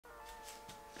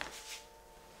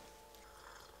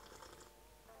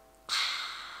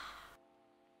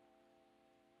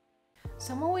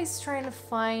So I'm always trying to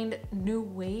find new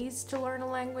ways to learn a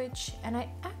language, and I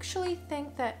actually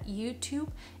think that YouTube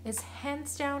is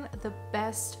hands down the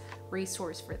best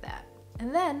resource for that.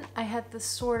 And then I had this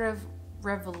sort of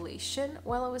revelation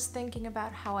while I was thinking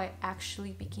about how I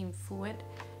actually became fluent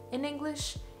in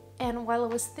English, and while I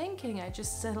was thinking, I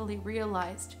just suddenly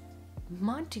realized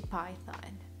Monty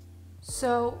Python.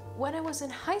 So when I was in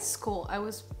high school, I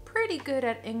was pretty good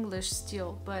at English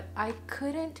still, but I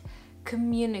couldn't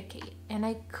communicate and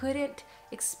I couldn't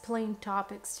explain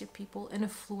topics to people in a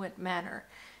fluent manner.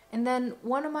 And then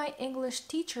one of my English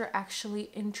teacher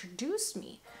actually introduced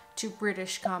me to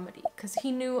British comedy because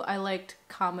he knew I liked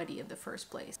comedy in the first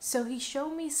place. So he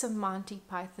showed me some Monty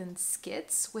Python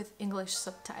skits with English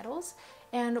subtitles.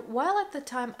 And while at the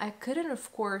time I couldn't,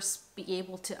 of course, be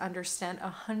able to understand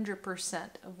 100%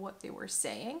 of what they were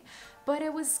saying, but I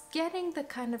was getting the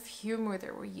kind of humor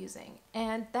they were using.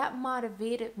 And that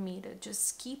motivated me to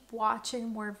just keep watching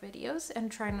more videos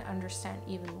and trying to understand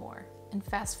even more. And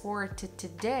fast forward to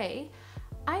today,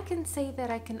 I can say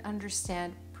that I can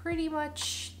understand pretty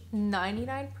much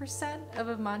 99% of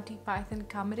a Monty Python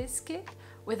comedy skit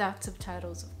without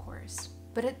subtitles, of course.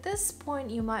 But at this point,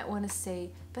 you might want to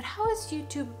say, but how is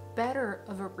YouTube better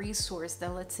of a resource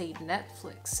than, let's say,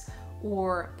 Netflix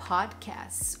or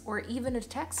podcasts or even a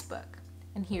textbook?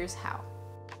 And here's how.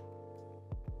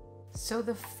 So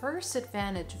the first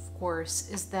advantage, of course,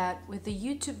 is that with the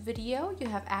YouTube video, you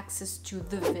have access to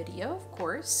the video, of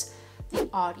course, the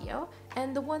audio,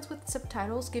 and the ones with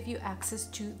subtitles give you access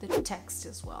to the text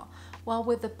as well. While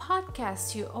with the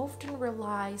podcast, you often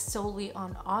rely solely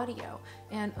on audio.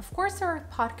 And of course, there are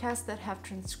podcasts that have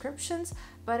transcriptions,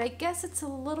 but I guess it's a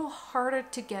little harder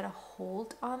to get a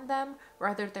hold on them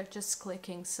rather than just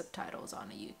clicking subtitles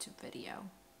on a YouTube video.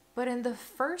 But in the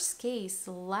first case,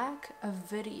 the lack of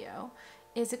video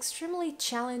is extremely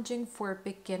challenging for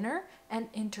beginner and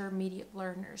intermediate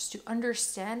learners to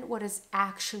understand what is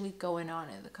actually going on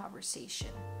in the conversation.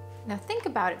 Now think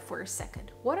about it for a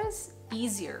second. What is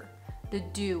easier to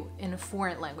do in a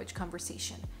foreign language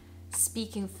conversation?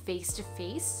 Speaking face to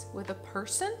face with a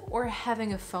person or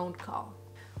having a phone call?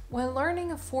 When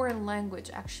learning a foreign language,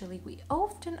 actually, we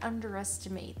often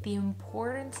underestimate the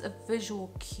importance of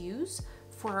visual cues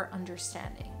for our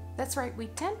understanding. That's right, we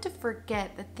tend to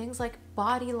forget that things like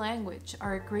body language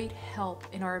are a great help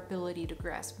in our ability to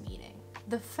grasp meaning.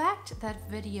 The fact that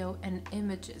video and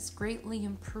images greatly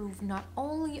improve not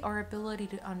only our ability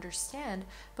to understand,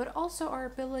 but also our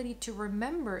ability to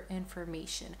remember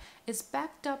information is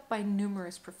backed up by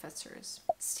numerous professors.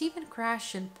 Stephen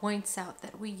Krashen points out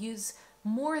that we use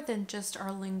more than just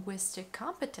our linguistic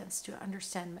competence to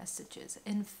understand messages.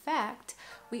 In fact,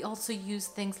 we also use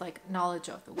things like knowledge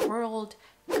of the world,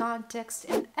 context,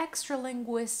 and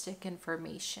extra-linguistic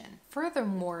information.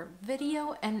 Furthermore,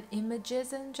 video and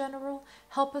images in general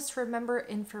help us remember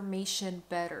information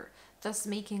better, thus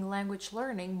making language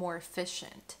learning more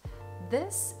efficient.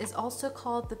 This is also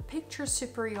called the picture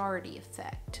superiority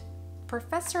effect.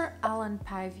 Professor Alan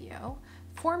Pavio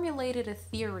formulated a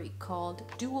theory called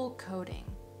dual coding.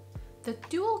 The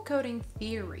dual coding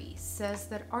theory says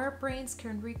that our brains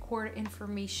can record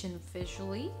information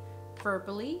visually,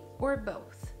 verbally, or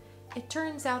both. It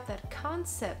turns out that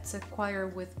concepts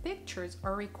acquired with pictures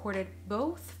are recorded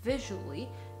both visually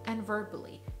and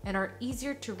verbally and are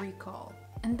easier to recall.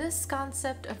 And this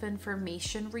concept of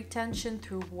information retention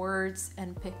through words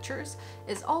and pictures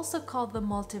is also called the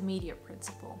multimedia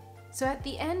principle. So at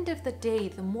the end of the day,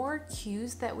 the more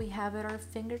cues that we have at our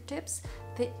fingertips,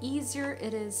 the easier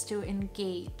it is to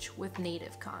engage with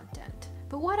native content.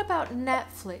 But what about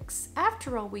Netflix?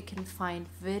 After all, we can find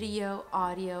video,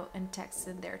 audio, and text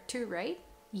in there too, right?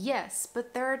 Yes,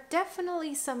 but there are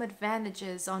definitely some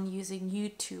advantages on using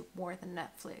YouTube more than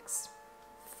Netflix.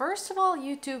 First of all,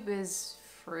 YouTube is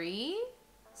free,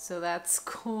 so that's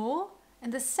cool.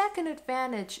 And the second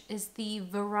advantage is the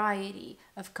variety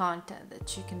of content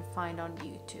that you can find on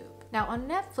YouTube. Now on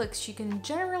Netflix, you can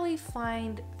generally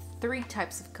find 3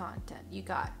 types of content. You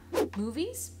got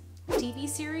movies, TV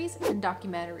series, and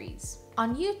documentaries.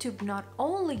 On YouTube, not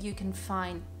only you can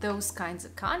find those kinds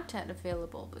of content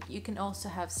available, but you can also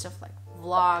have stuff like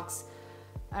vlogs,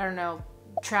 I don't know,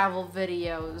 travel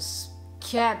videos,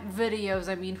 cat videos.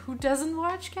 I mean, who doesn't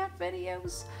watch cat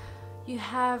videos? You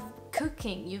have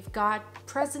cooking, you've got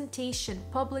presentation,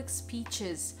 public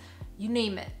speeches, you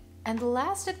name it. And the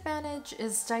last advantage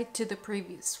is tied to the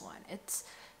previous one. It's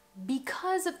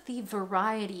because of the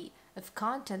variety of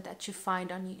content that you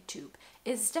find on YouTube.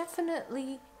 It's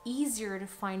definitely easier to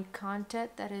find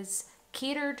content that is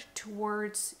catered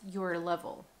towards your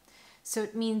level. So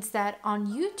it means that on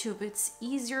YouTube, it's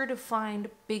easier to find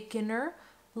beginner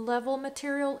level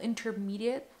material,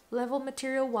 intermediate level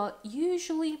material, while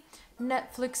usually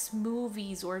Netflix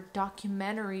movies or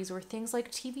documentaries or things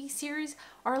like TV series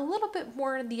are a little bit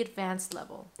more in the advanced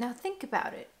level. Now think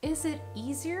about it. Is it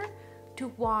easier to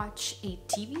watch a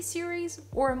TV series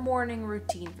or a morning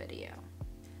routine video?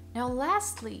 Now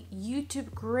lastly,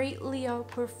 YouTube greatly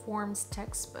outperforms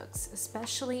textbooks,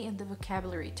 especially in the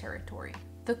vocabulary territory.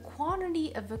 The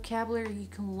quantity of vocabulary you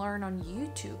can learn on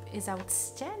YouTube is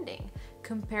outstanding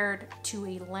compared to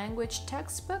a language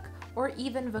textbook or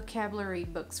even vocabulary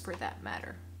books for that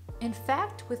matter. In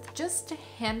fact, with just a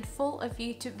handful of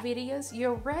YouTube videos, you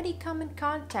already come in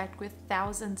contact with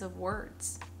thousands of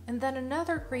words. And then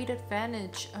another great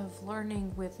advantage of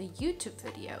learning with a YouTube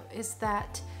video is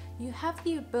that you have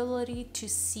the ability to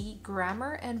see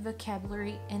grammar and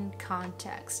vocabulary in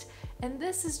context. And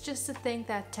this is just a thing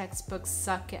that textbooks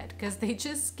suck at because they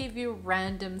just give you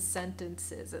random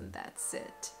sentences and that's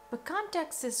it. But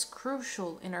context is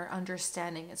crucial in our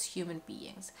understanding as human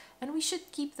beings, and we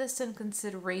should keep this in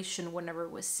consideration whenever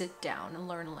we sit down and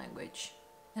learn a language.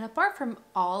 And apart from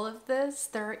all of this,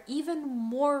 there are even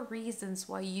more reasons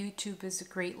why YouTube is a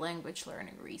great language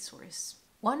learning resource.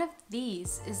 One of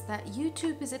these is that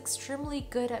YouTube is extremely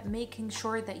good at making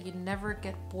sure that you never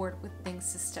get bored with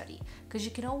things to study, because you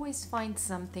can always find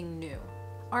something new.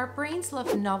 Our brains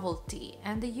love novelty,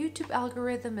 and the YouTube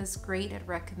algorithm is great at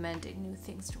recommending new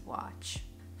things to watch.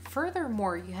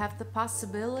 Furthermore, you have the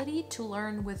possibility to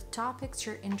learn with topics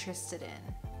you're interested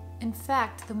in. In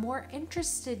fact, the more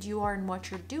interested you are in what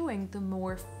you're doing, the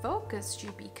more focused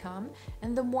you become,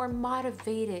 and the more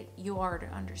motivated you are to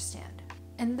understand.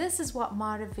 And this is what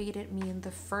motivated me in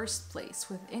the first place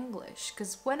with English,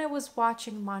 because when I was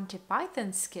watching Monty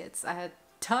Python skits, I had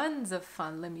tons of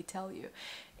fun, let me tell you.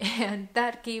 And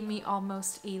that gave me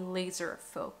almost a laser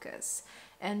focus.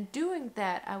 And doing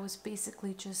that, I was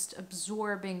basically just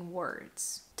absorbing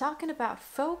words. Talking about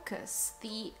focus,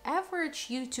 the average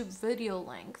YouTube video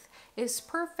length is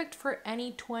perfect for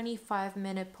any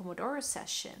 25-minute Pomodoro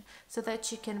session so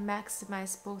that you can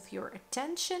maximize both your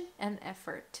attention and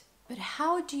effort. But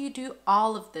how do you do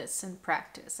all of this in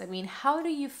practice? I mean, how do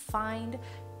you find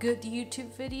good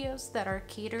YouTube videos that are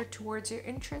catered towards your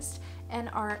interest and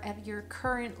are at your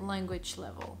current language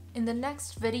level? In the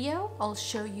next video, I'll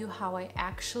show you how I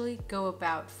actually go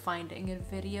about finding a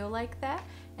video like that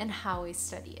and how I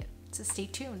study it. So stay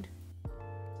tuned.